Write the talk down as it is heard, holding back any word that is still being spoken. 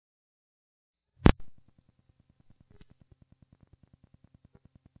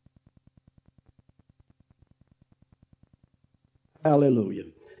Hallelujah.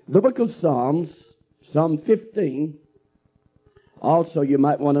 The book of Psalms, Psalm 15. Also, you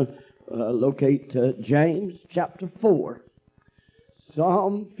might want to locate James chapter 4.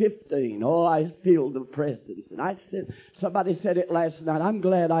 Psalm 15. Oh, I feel the presence. And somebody said it last night. I'm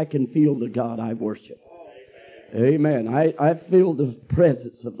glad I can feel the God I worship. Amen. I feel the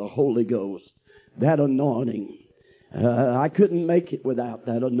presence of the Holy Ghost. That anointing. I couldn't make it without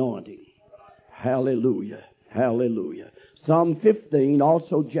that anointing. Hallelujah. Hallelujah. Psalm 15,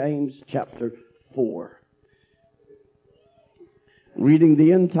 also James chapter 4. Reading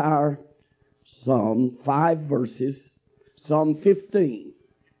the entire Psalm, 5 verses. Psalm 15.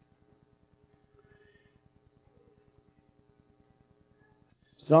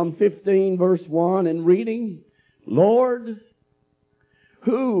 Psalm 15 verse 1, and reading, Lord,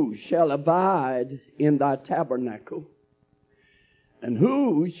 who shall abide in thy tabernacle? And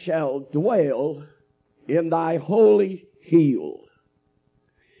who shall dwell in thy holy hill?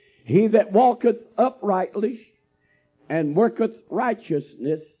 He that walketh uprightly, and worketh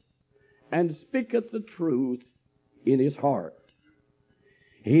righteousness, and speaketh the truth in his heart.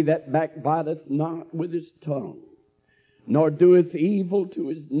 He that backbiteth not with his tongue, nor doeth evil to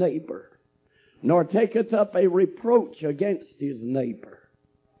his neighbor, nor taketh up a reproach against his neighbor,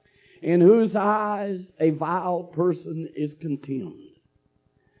 in whose eyes a vile person is contemned.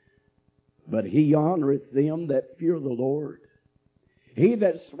 But he honoreth them that fear the Lord. He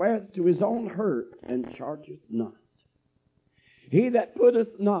that sweareth to his own hurt and chargeth not. He that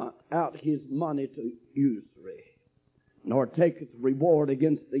putteth not out his money to usury, nor taketh reward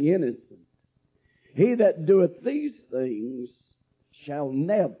against the innocent. He that doeth these things shall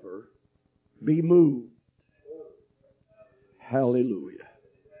never be moved. Hallelujah.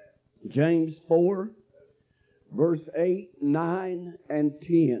 James 4, verse 8, 9, and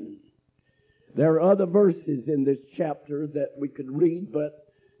 10. There are other verses in this chapter that we could read, but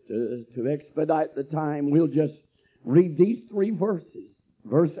to expedite the time, we'll just read these 3 verses.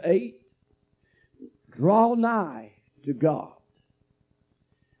 Verse 8, draw nigh to God,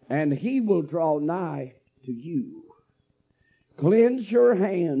 and He will draw nigh to you. Cleanse your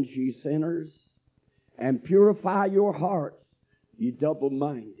hands, ye sinners, and purify your hearts, ye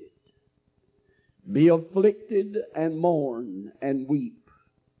double-minded. Be afflicted and mourn and weep.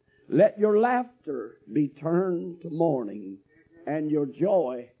 Let your laughter be turned to mourning, and your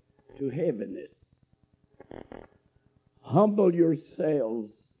joy to heaviness. Humble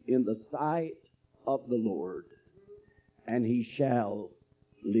yourselves in the sight of the Lord, and He shall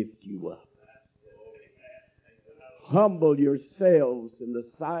lift you up. Humble yourselves in the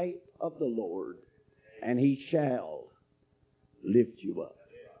sight of the Lord, and He shall lift you up.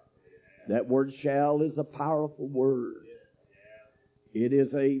 That word shall is a powerful word. It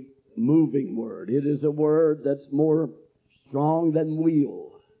is a moving word. It is a word that's more strong than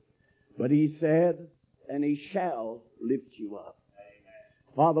will. But He says, and He shall lift you up.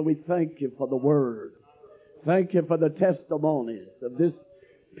 Father, we thank You for the word. Thank You for the testimonies of this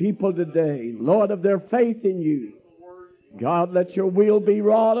people today. Lord, of their faith in You. God, let Your will be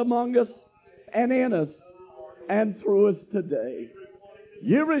wrought among us and in us and through us today.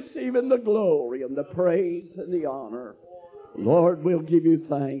 You receiving the glory and the praise and the honor. Lord, we'll give You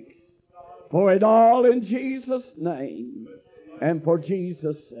thanks for it all in Jesus' name and for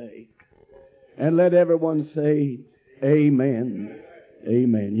Jesus' sake. And let everyone say, Amen.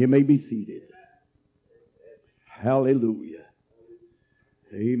 Amen. You may be seated. Hallelujah.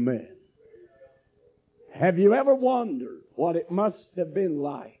 Amen. Have you ever wondered what it must have been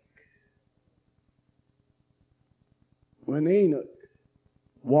like when Enoch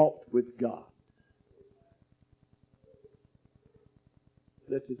walked with God?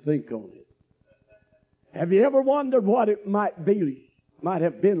 Let you think on it. Have you ever wondered what it might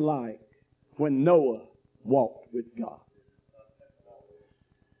have been like when Noah walked with God?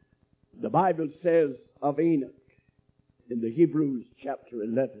 The Bible says of Enoch in the Hebrews chapter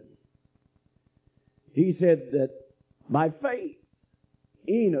 11, he said that by faith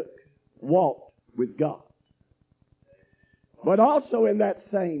Enoch walked with God. But also in that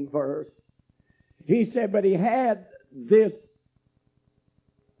same verse, he said, but he had this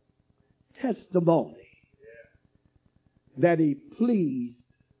testimony that he pleased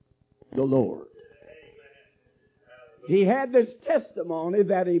the Lord. He had this testimony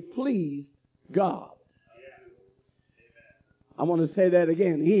that he pleased God. I want to say that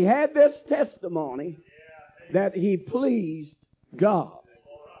again. He had this testimony that he pleased God.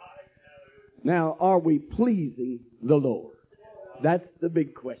 Now, are we pleasing the Lord? That's the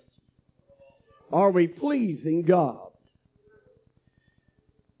big question. Are we pleasing God?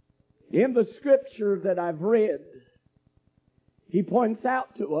 In the scripture that I've read, he points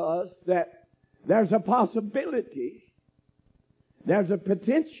out to us that there's a possibility, there's a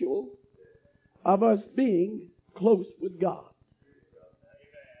potential of us being close with God.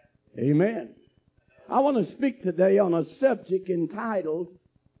 Amen. I want to speak today on a subject entitled,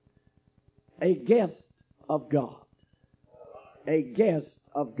 A Guest of God. A guest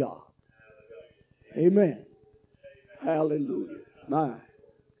of God. Amen. Hallelujah. My.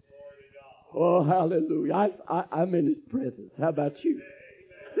 Oh, hallelujah. I'm in His presence. How about you?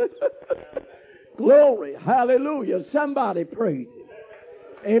 Glory. Hallelujah. Somebody praise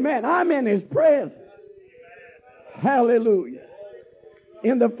Him. Amen. I'm in His presence. Hallelujah.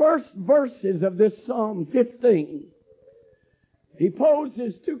 In the first verses of this Psalm 15, he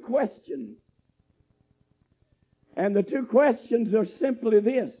poses two questions. And the two questions are simply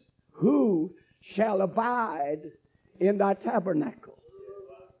this: who shall abide in thy tabernacle?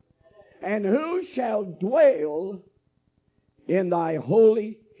 And who shall dwell in thy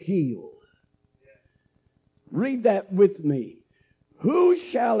holy hill? Read that with me. Who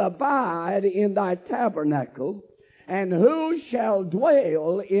shall abide in thy tabernacle? And who shall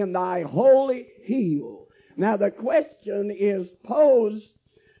dwell in thy holy hill? Now the question is posed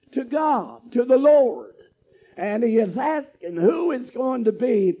to God, to the Lord. And He is asking who is going to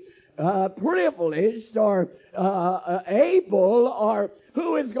be privileged or able, or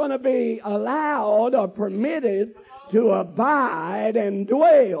who is going to be allowed or permitted to abide and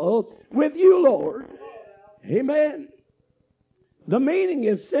dwell with you, Lord. Amen. The meaning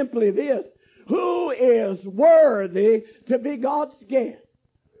is simply this: who is worthy to be God's guest?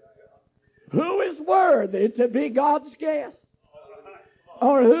 Who is worthy to be God's guest?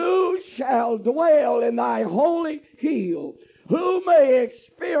 Or who shall dwell in thy holy hill? Who may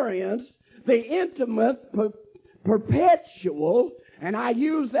experience the intimate, perpetual, and I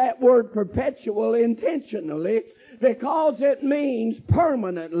use that word perpetual intentionally because it means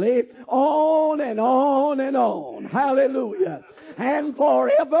permanently, on and on and on. Hallelujah. And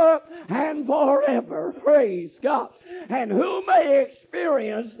forever and forever. Praise God. And who may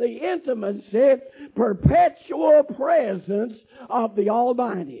experience the intimacy, perpetual presence of the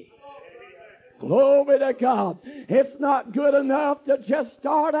Almighty. Glory to God. It's not good enough to just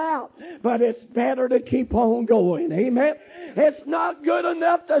start out, but it's better to keep on going. Amen. It's not good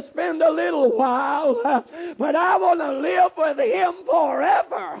enough to spend a little while, but I want to live with Him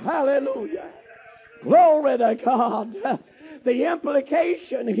forever. Hallelujah. Glory to God. The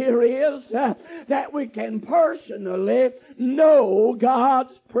implication here is that we can personally know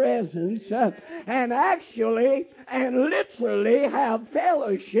God's presence and actually and literally have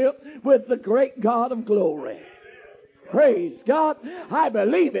fellowship with the great God of glory. Praise God. I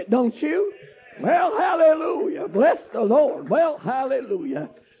believe it, don't you? Well, hallelujah. Bless the Lord. Well,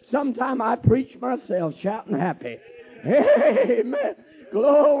 hallelujah. Sometime I preach myself shouting happy. Amen.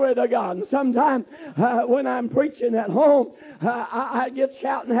 Glory to God. And sometimes when I'm preaching at home, I get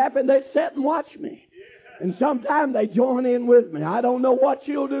shouting happy and they sit and watch me. And sometimes they join in with me. I don't know what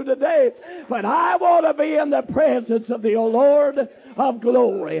you'll do today, but I want to be in the presence of the Lord of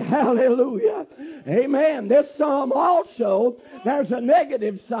glory. Hallelujah. Amen. This psalm also, there's a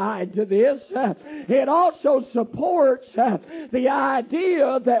negative side to this. It also supports the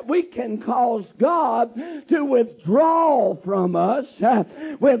idea that we can cause God to withdraw from us,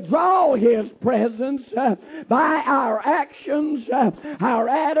 withdraw His presence by our actions, our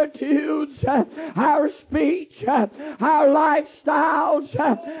attitudes, our speech, our lifestyles,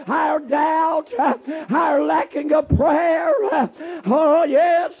 our doubt, our lacking of prayer. Oh,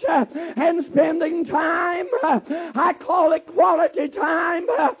 yes, and spending time, I call it quality time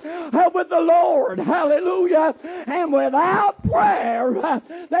with the Lord. Hallelujah. And without prayer,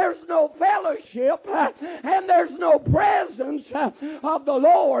 there's no fellowship and there's no presence of the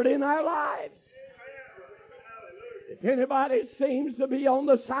Lord in our lives. If anybody seems to be on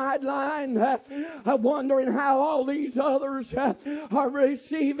the sideline wondering how all these others are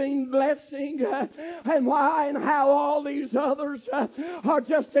receiving blessing and why and how all these others are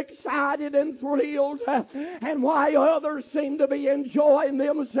just excited and thrilled and why others seem to be enjoying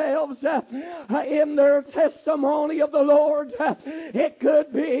themselves in their testimony of the Lord, it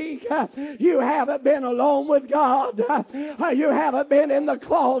could be you haven't been alone with God. You haven't been in the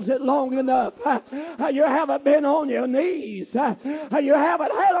closet long enough. You haven't been on your knees. You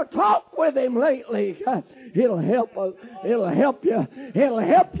haven't had a talk with Him lately. It'll help us. It'll help you. It'll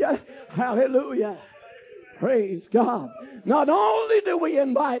help you. Hallelujah. Praise God. Not only do we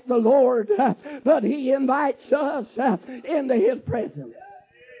invite the Lord, but He invites us into His presence.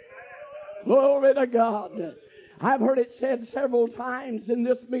 Glory to God. I've heard it said several times in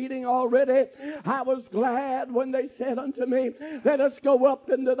this meeting already. I was glad when they said unto me, let us go up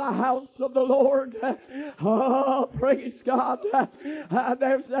into the house of the Lord. Oh, praise God.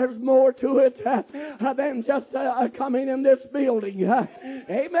 There's more to it than just coming in this building.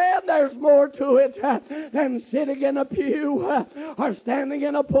 Amen. There's more to it than sitting in a pew or standing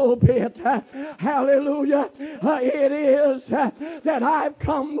in a pulpit. Hallelujah. It is that I've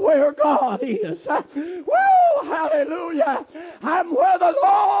come where God is. Woo! Hallelujah. I'm where the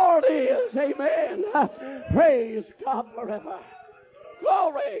Lord is. Amen. Praise God forever.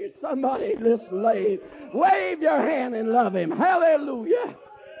 Glory. Somebody just wave your hand and love Him. Hallelujah.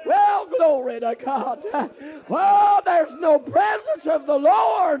 Well, glory to God. Oh, there's no presence of the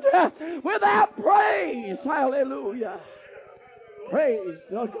Lord without praise. Hallelujah. Praise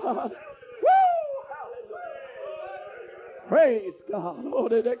the God. Woo! Hallelujah. Praise God. Oh,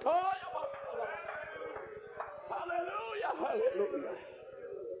 did they call you? Hallelujah. Hallelujah.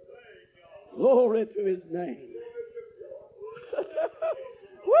 Glory to His name.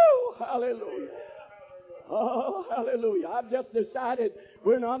 Woo! Hallelujah. Oh, hallelujah. I've just decided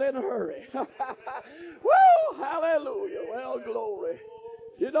we're not in a hurry. Woo! Hallelujah. Well, glory.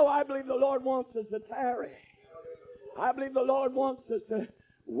 You know, I believe the Lord wants us to tarry. I believe the Lord wants us to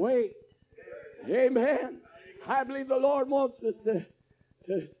wait. Amen. I believe the Lord wants us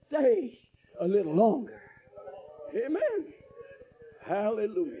to stay a little longer. Amen.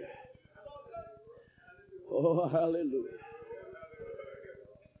 Hallelujah. Oh, hallelujah.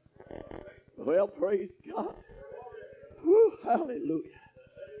 Well, praise God. Whew, hallelujah.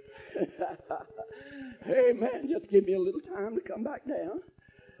 Amen. Just give me a little time to come back down.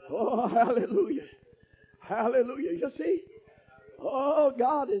 Oh, hallelujah. Hallelujah. You see, oh,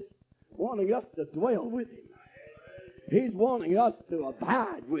 God is wanting us to dwell with Him. He's wanting us to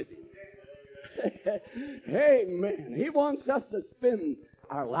abide with Him. Amen. He wants us to spend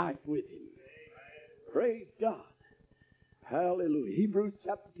our life with Him. Praise God. Hallelujah. Hebrews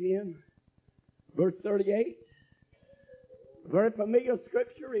chapter 10, verse 38. Very familiar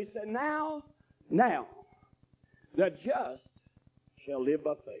scripture. He said, Now, the just shall live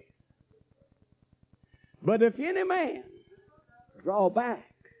by faith. But if any man draw back,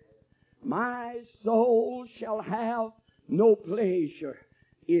 my soul shall have no pleasure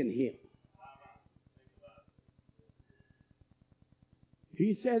in him.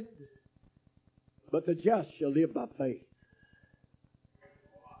 He said, but the just shall live by faith.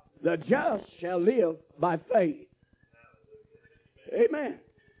 The just shall live by faith. Amen.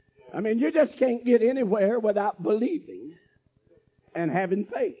 I mean, you just can't get anywhere without believing and having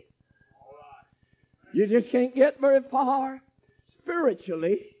faith. You just can't get very far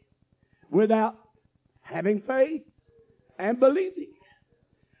spiritually without having faith and believing.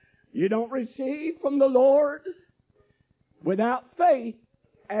 You don't receive from the Lord without faith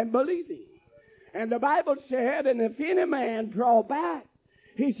and believing. And the Bible said, and if any man draw back,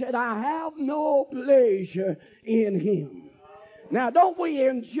 He said, I have no pleasure in him. Now, don't we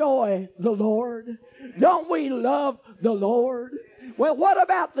enjoy the Lord? Don't we love the Lord? Well, what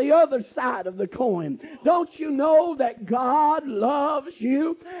about the other side of the coin? Don't you know that God loves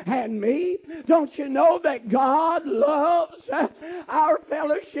you and me? Don't you know that God loves our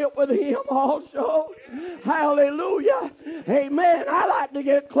fellowship with Him also? Hallelujah. Amen. I like to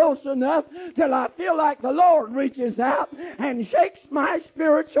get close enough till I feel like the Lord reaches out and shakes my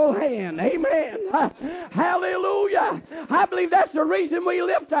spiritual hand. Amen. Hallelujah. I believe that's the reason we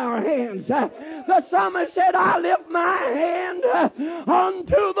lift our hands. The psalmist said, I lift my hand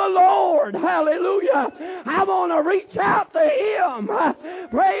unto the Lord. Hallelujah. I want to reach out to Him.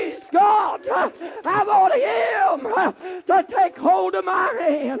 Praise God. I want Him to take hold of my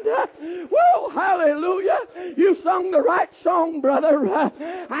hand. Woo, hallelujah. You sung the right song, brother.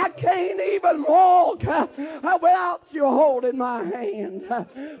 I can't even walk without you holding my hand.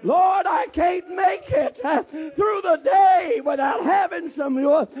 Lord, I can't make it through the day without having some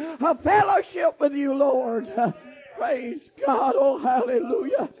fellowship with you, Lord. Praise God. Oh,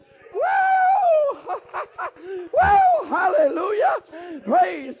 hallelujah. Woo! Woo! Hallelujah.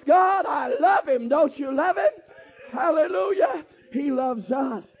 Praise God. I love Him. Don't you love Him? Hallelujah. He loves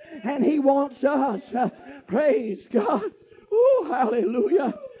us and He wants us. Praise God. Oh,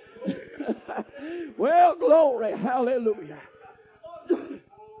 hallelujah. Well, glory. Hallelujah.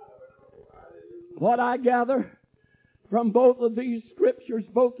 What I gather from both of these scriptures,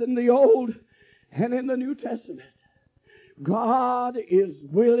 both in the Old and in the New Testament, God is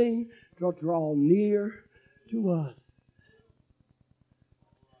willing to draw near to us.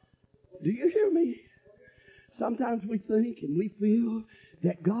 Do you hear me? Sometimes we think and we feel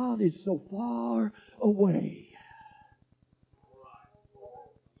that God is so far away.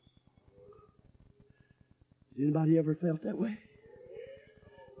 Anybody ever felt that way?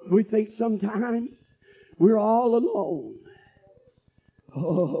 We think sometimes we're all alone.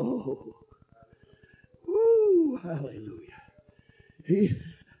 Oh, woo, hallelujah.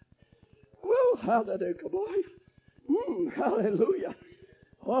 Woo, hallelujah, boy. Hallelujah.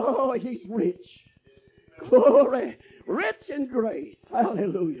 Oh, he's rich. Glory. Rich in grace.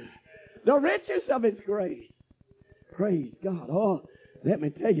 Hallelujah. The riches of his grace. Praise God. Oh, let me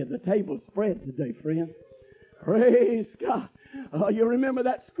tell you, the table's spread today, friend. Praise God. Oh, you remember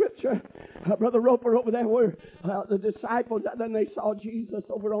that scripture, Brother Roper, over there where the disciples, then they saw Jesus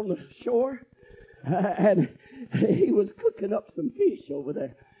over on the shore, and he was cooking up some fish over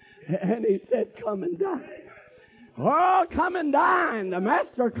there. And he said, come and dine. Oh, come and dine. The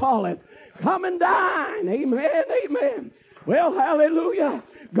Master calleth. Come and dine. Amen, amen. Well, hallelujah.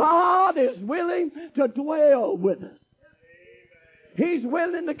 God is willing to dwell with us. He's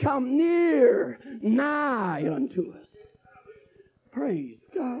willing to come near, nigh unto us. Praise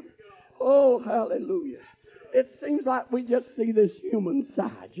God. Oh, hallelujah. It seems like we just see this human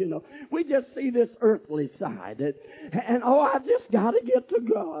side, you know. We just see this earthly side. And I've just got to get to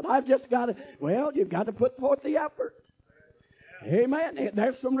God. I've just got to, well, you've got to put forth the effort. Amen.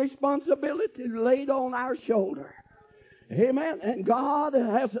 There's some responsibility laid on our shoulder. Amen. And God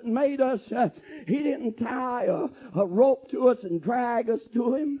hasn't made us, He didn't tie a rope to us and drag us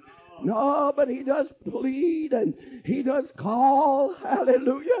to Him. No, but He does plead and He does call.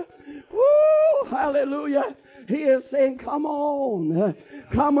 Hallelujah. Woo, hallelujah. He is saying, come on.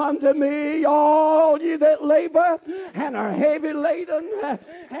 Come unto me, all ye that labor and are heavy laden,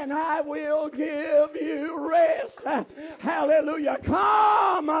 and I will give you rest. Hallelujah.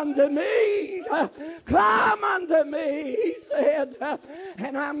 Come unto me. Come unto me, He said,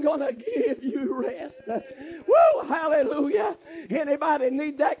 and I'm going to give you rest. Woo, hallelujah. Anybody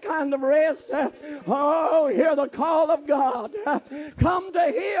need that kind of rest? Oh, hear the call of God. Come to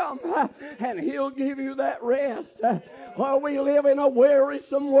Him, and He'll give you that rest. Oh, we live in a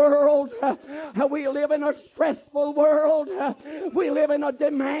wearisome world. We live in a stressful world. We live in a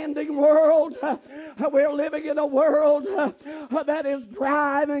demanding world. We're living in a world that is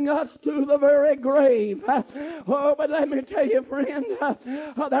driving us to the very grave. Oh, but let me tell you, friend,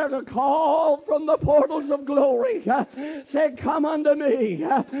 there's a call from the portals of glory. Said, come unto me.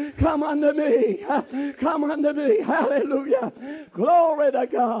 Come unto me. Come unto me. Hallelujah. Glory to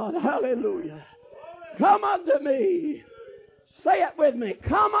God. Hallelujah. Come unto me. Say it with me.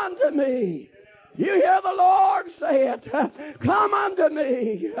 Come unto me. You hear the Lord say it. Come unto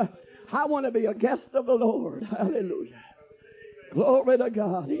me. I want to be a guest of the Lord. Hallelujah. Glory to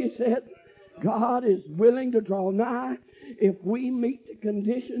God. He said, God is willing to draw nigh if we meet the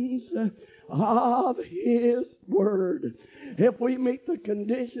conditions of His Word. If we meet the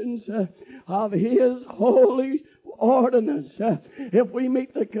conditions of His holy ordinance. If we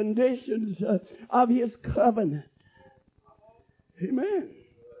meet the conditions of His covenant. Amen.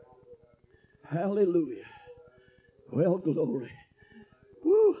 Hallelujah. Well, glory.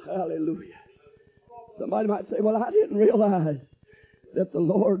 Woo, hallelujah. Somebody might say, well, I didn't realize that the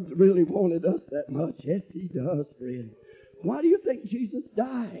Lord really wanted us that much. Yes, He does, friend. Why do you think Jesus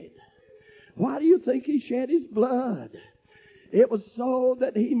died? Why do you think He shed His blood? It was so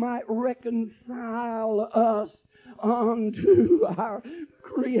that He might reconcile us unto our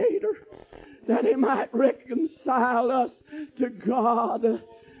Creator. That He might reconcile us to God.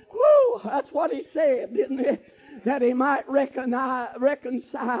 Woo, that's what He said, didn't He? That He might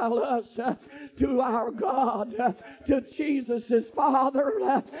reconcile us to our God, to Jesus, His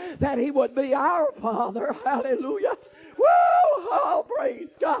Father, that He would be our Father. Hallelujah. Woo! Oh, praise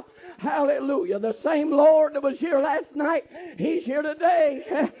God. Hallelujah. The same Lord that was here last night, He's here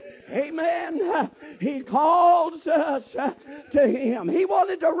today. Amen. He calls us to Him. He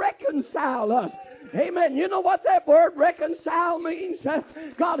wanted to reconcile us. Amen. You know what that word reconcile means?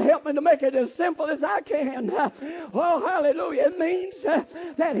 God help me to make it as simple as I can. Oh, hallelujah. It means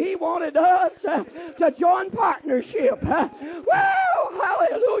that He wanted us to join partnership. Woo!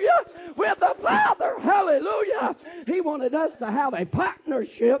 Hallelujah. With the Father. Hallelujah. He wanted us to have a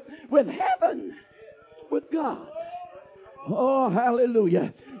partnership with heaven, with God. Oh,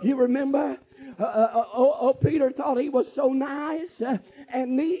 hallelujah. You remember? Peter thought he was so nice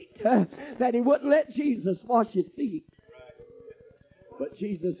and neat that he wouldn't let Jesus wash his feet. But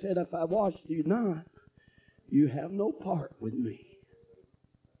Jesus said, if I wash you not, you have no part with me.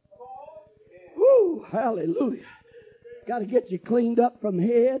 Woo, hallelujah. Got to get you cleaned up from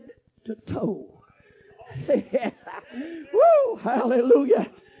head to toe. Woo, hallelujah.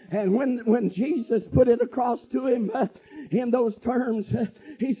 And when Jesus put it across to him in those terms,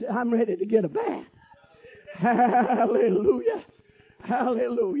 he said, I'm ready to get a bath. Hallelujah.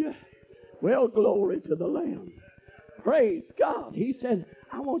 Hallelujah. Well, glory to the Lamb. Praise God. He said,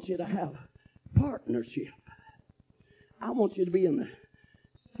 I want you to have partnership. I want you to be in the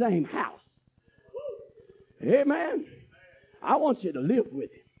same house. Amen. I want you to live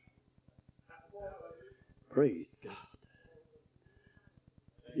with Him. Praise God.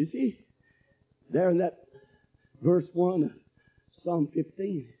 You see, there in that verse 1 of Psalm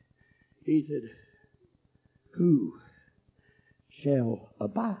 15, he said, who shall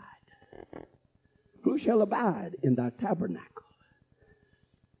abide? Who shall abide in thy tabernacle?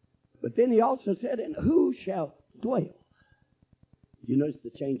 But then he also said, and who shall dwell? You notice the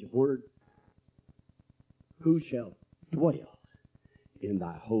change of word? Who shall dwell in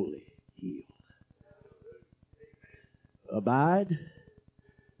thy holy hill? Abide.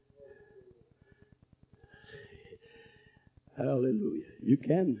 Hallelujah. You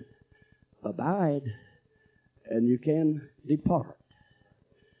can abide and you can depart.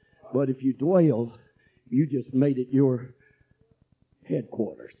 But if you dwell, you just made it your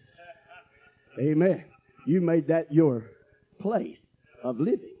headquarters. Amen. You made that your place of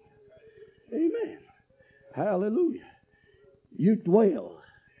living. Amen. Hallelujah. You dwell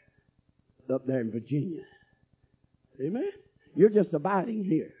up there in Virginia. Amen. You're just abiding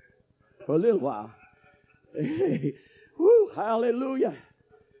here for a little while. Woo, hallelujah.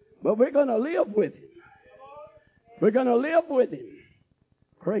 But we're going to live with Him. We're going to live with Him.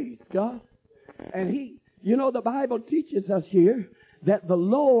 Praise God. And the Bible teaches us here that the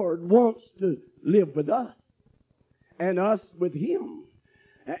Lord wants to live with us and us with Him.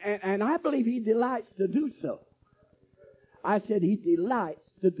 And I believe He delights to do so. I said He delights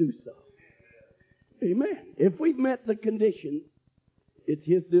to do so. Amen. If we've met the conditions, it's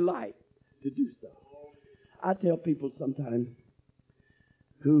His delight to do so. I tell people sometimes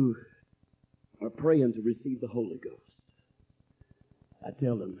who are praying to receive the Holy Ghost, I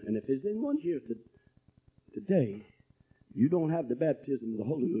tell them, and if there's anyone here today, you don't have the baptism of the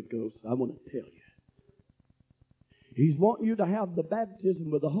Holy Ghost, I want to tell you. He's wanting you to have the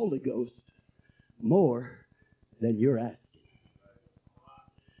baptism of the Holy Ghost more than you're asking.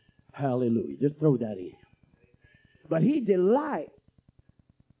 Hallelujah. Just throw that in. But He delights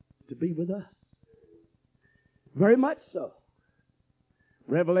to be with us. Very much so.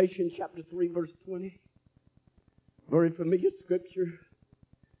 Revelation chapter 3 verse 20. Very familiar scripture.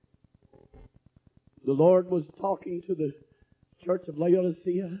 The Lord was talking to the church of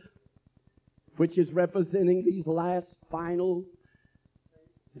Laodicea, which is representing these last final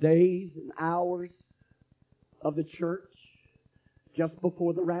days and hours of the church just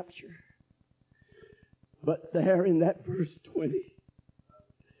before the rapture. But there in that verse 20,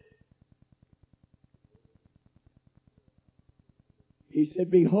 He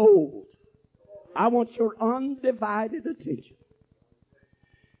said, behold, I want your undivided attention.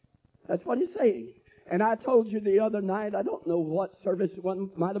 That's what He's saying. And I told you the other night, I don't know what service it was,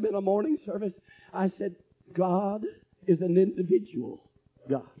 might have been a morning service. I said, God is an individual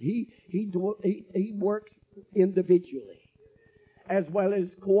God. He works individually as well as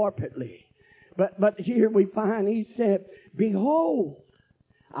corporately. But here we find He said, behold,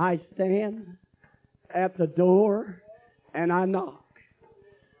 I stand at the door and I knock.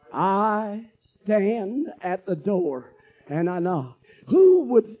 I stand at the door and I knock. Who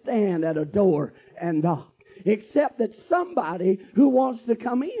would stand at a door and knock? Except that somebody who wants to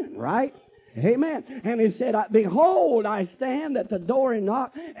come in, right? Amen. And He said, behold, I stand at the door and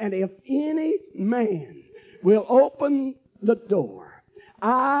knock, and if any man will open the door,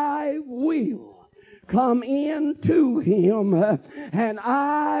 I will come in to him, and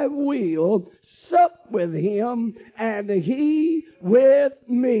I will sup with him, and he with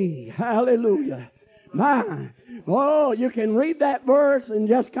me. Hallelujah. Oh, you can read that verse and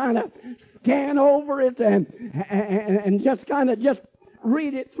just kind of scan over it and just kind of just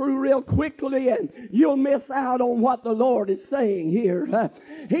read it through real quickly, and you'll miss out on what the Lord is saying here.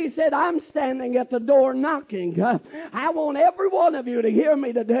 He said, I'm standing at the door knocking. I want every one of you to hear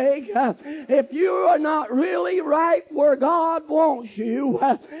me today. If you are not really right where God wants you,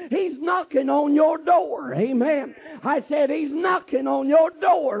 He's knocking on your door. Amen. I said He's knocking on your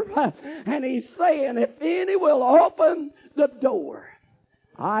door, and He's saying, if any will open the door,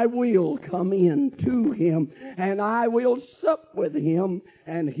 I will come in to him, and I will sup with him,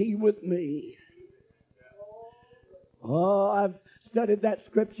 and he with me. Oh, I've studied that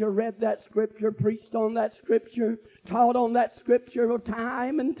scripture, read that scripture, preached on that scripture, taught on that scripture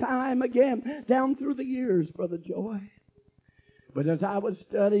time and time again, down through the years, Brother Joy. But as I was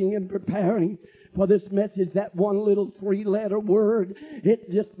studying and preparing for this message, that one little 3-letter word, it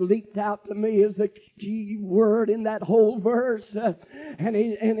just leaped out to me as the key word in that whole verse. And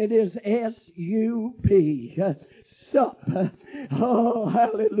it is S-U-P. Sup. Oh,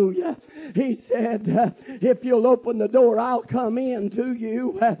 hallelujah. He said, if you'll open the door, I'll come in to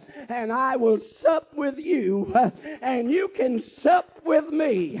you, and I will sup with you, and you can sup with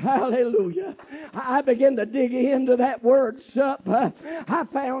me. Hallelujah. I began to dig into that word sup. I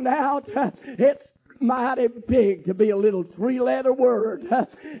found out it's mighty big to be a little 3-letter word.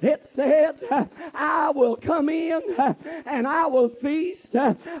 It said, I will come in and I will feast.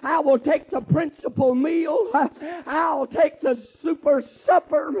 I will take the principal meal. I'll take the super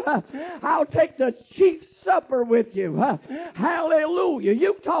supper. I'll take the chief supper with you. Hallelujah.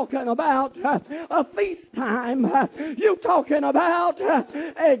 You talking about a feast time. You talking about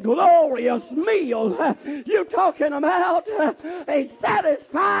a glorious meal. You talking about a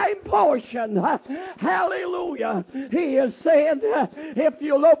satisfying portion. Hallelujah. He has said, if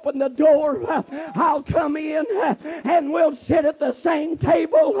you'll open the door, I'll come in and we'll sit at the same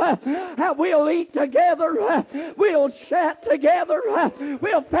table. We'll eat together. We'll chat together.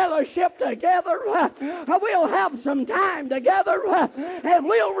 We'll fellowship together. We'll have some time together. And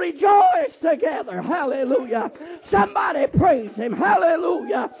we'll rejoice together. Hallelujah. Somebody praise Him.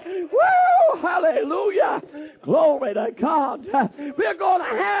 Hallelujah. Woo! Hallelujah. Glory to God. We're going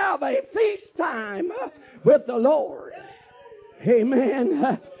to have a feast time with the Lord.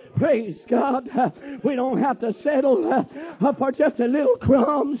 Amen. Praise God. We don't have to settle for just a little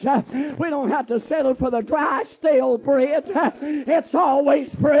crumbs. We don't have to settle for the dry, stale bread. It's always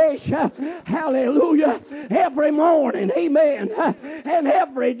fresh. Hallelujah. Every morning. Amen. And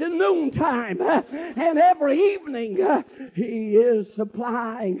every noontime. And every evening. He is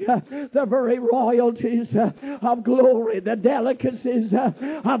supplying the very royalties of glory, the delicacies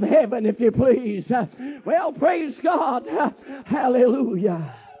of heaven, if you please. Well, praise God.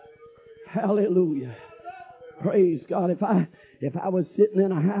 Hallelujah. Hallelujah. Praise God. If I was sitting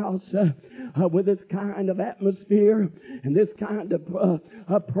in a house with this kind of atmosphere and this kind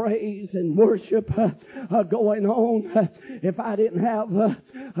of praise and worship going on, if I didn't have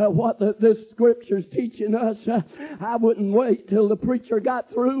what the Scripture's teaching us, I wouldn't wait till the preacher got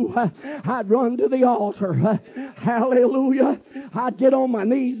through. I'd run to the altar. Hallelujah. I'd get on my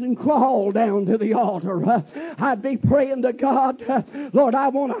knees and crawl down to the altar. I'd be praying to God, Lord, I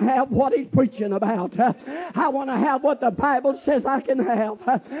want to have what He's preaching about. I want to have what the Bible says I can have.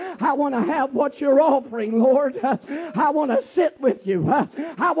 I want to have what You're offering, Lord. I want to sit with You.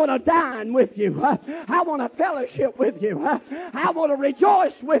 I want to dine with You. I want to fellowship with You. I want to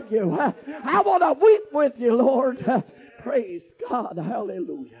rejoice with You. I want to weep with You, Lord. Praise God.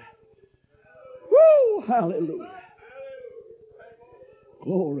 Hallelujah. Woo! Hallelujah.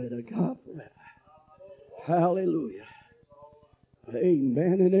 Glory to God forever. Hallelujah.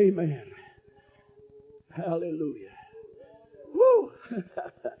 Amen and amen. Hallelujah. Woo!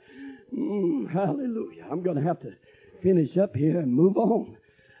 Hallelujah. I'm going to have to finish up here and move on.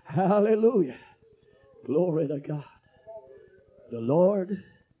 Hallelujah. Glory to God. The Lord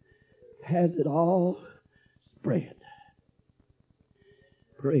has it all spread.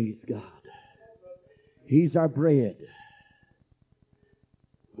 Praise God. He's our bread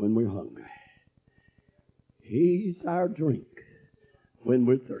when we're hungry. He's our drink when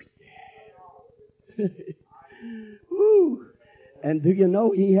we're thirsty. Woo. And do you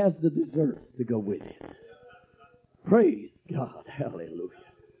know He has the desserts to go with it? Praise God. Hallelujah.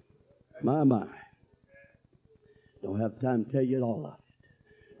 My. Don't have time to tell you all of it.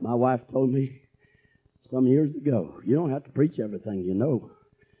 My wife told me some years ago, you don't have to preach everything you know.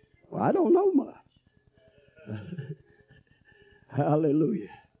 Well, I don't know much. Hallelujah.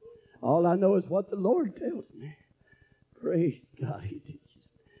 All I know is what the Lord tells me. Praise God. He teaches.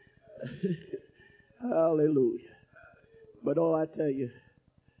 Hallelujah. But oh, I tell you,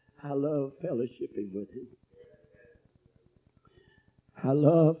 I love fellowshipping with Him. I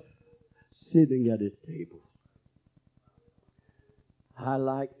love sitting at His table. I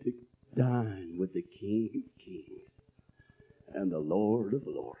like to dine with the King of Kings and the Lord of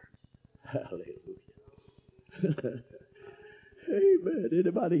Lords. Hallelujah. Amen.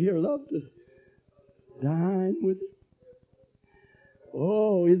 Anybody here love to dine with Him?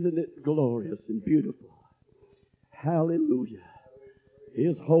 Oh, isn't it glorious and beautiful? Hallelujah.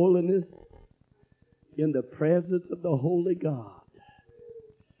 His holiness in the presence of the holy God.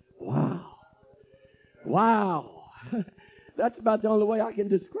 Wow. Wow. That's about the only way I can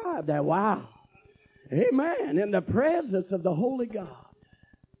describe that. Wow. Amen. In the presence of the holy God.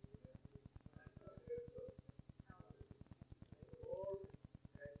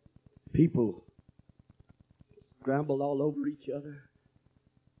 People scrambled all over each other,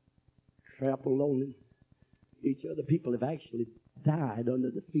 trampled on each other. People have actually died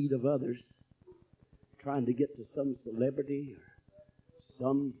under the feet of others trying to get to some celebrity or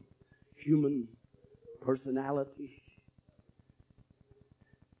some human personality,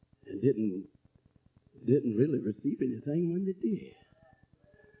 and didn't really receive anything when they did.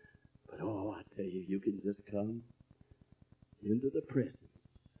 But oh, I tell you, you can just come into the presence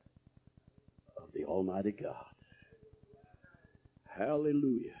of the Almighty God.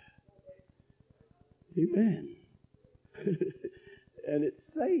 Hallelujah. Amen. And it's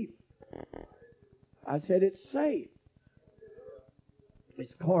safe. I said it's safe.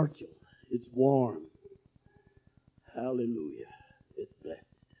 It's cordial. It's warm. Hallelujah. It's blessed.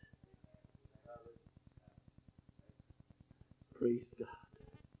 Praise God.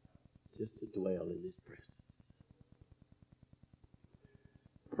 Just to dwell in His presence.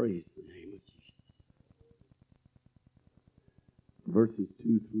 Praise the name of Jesus. Verses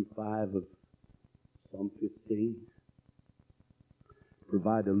 2 through 5 of Psalm 15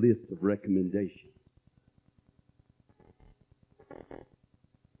 provide a list of recommendations.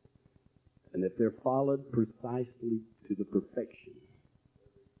 And if they're followed precisely to the perfection,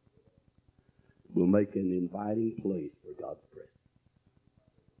 will make an inviting place for God's presence.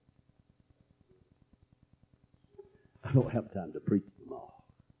 I don't have time to preach them all.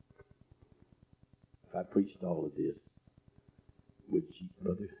 If I preached all of this with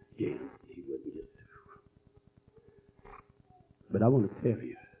Brother Gaines, he wouldn't get through. But I want to tell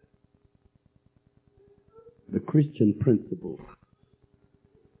you, the Christian principle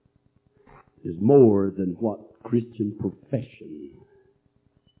is more than what Christian profession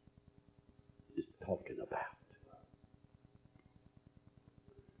is talking about.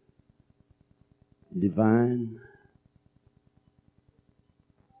 Divine,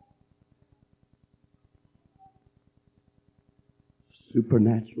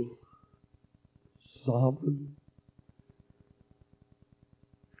 supernatural, sovereign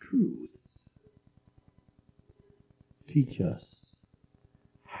truths teach us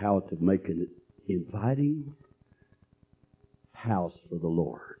how to make an inviting house for the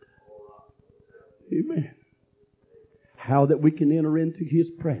Lord. Amen. How that we can enter into His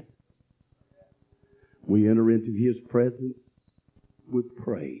presence. We enter into His presence with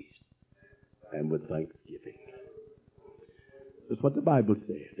praise and with thanksgiving. That's what the Bible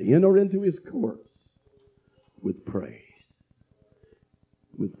says. They enter into His courts with praise,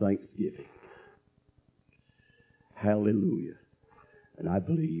 with thanksgiving. Hallelujah. And I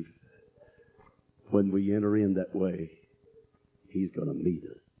believe when we enter in that way, He's going to meet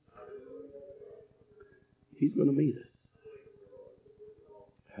us. He's going to meet us.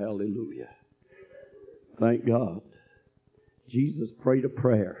 Hallelujah. Thank God. Jesus prayed a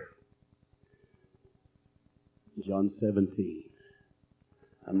prayer. John 17.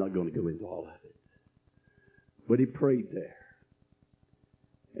 I'm not going to go into all of it. But He prayed there.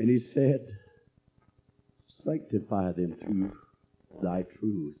 And He said, sanctify them through Thy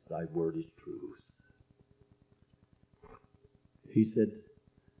truth. Thy word is truth. He said,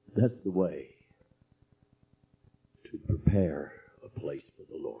 that's the way to prepare a place for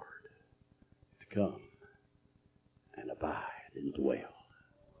the Lord to come and abide and dwell.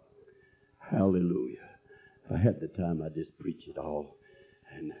 Hallelujah. If I had the time, I'd just preach it all.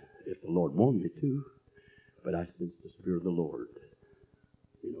 And if the Lord wanted me to, but I sense the Spirit of the Lord,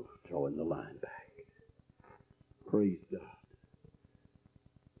 drawing the line back. Praise God.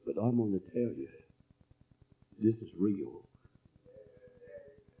 But I'm going to tell you, this is real.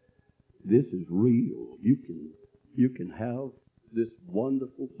 This is real. You can have this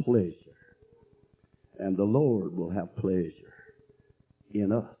wonderful pleasure, and the Lord will have pleasure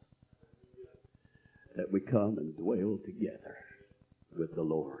in us that we come and dwell together with the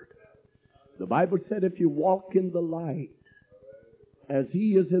Lord. The Bible said if you walk in the light as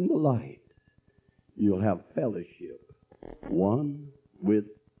He is in the light, you'll have fellowship one with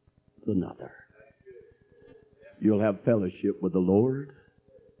another. You'll have fellowship with the Lord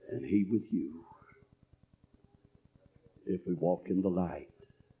and He with you. If we walk in the light.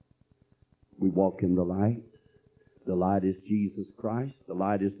 We walk in the light. The light is Jesus Christ. The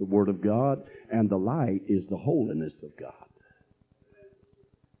light is the Word of God. And the light is the holiness of God.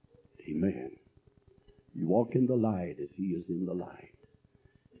 Amen. You walk in the light as He is in the light.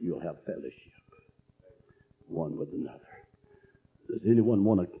 You'll have fellowship one with another. Does anyone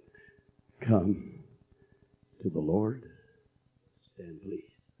want to come to the Lord? Stand, please.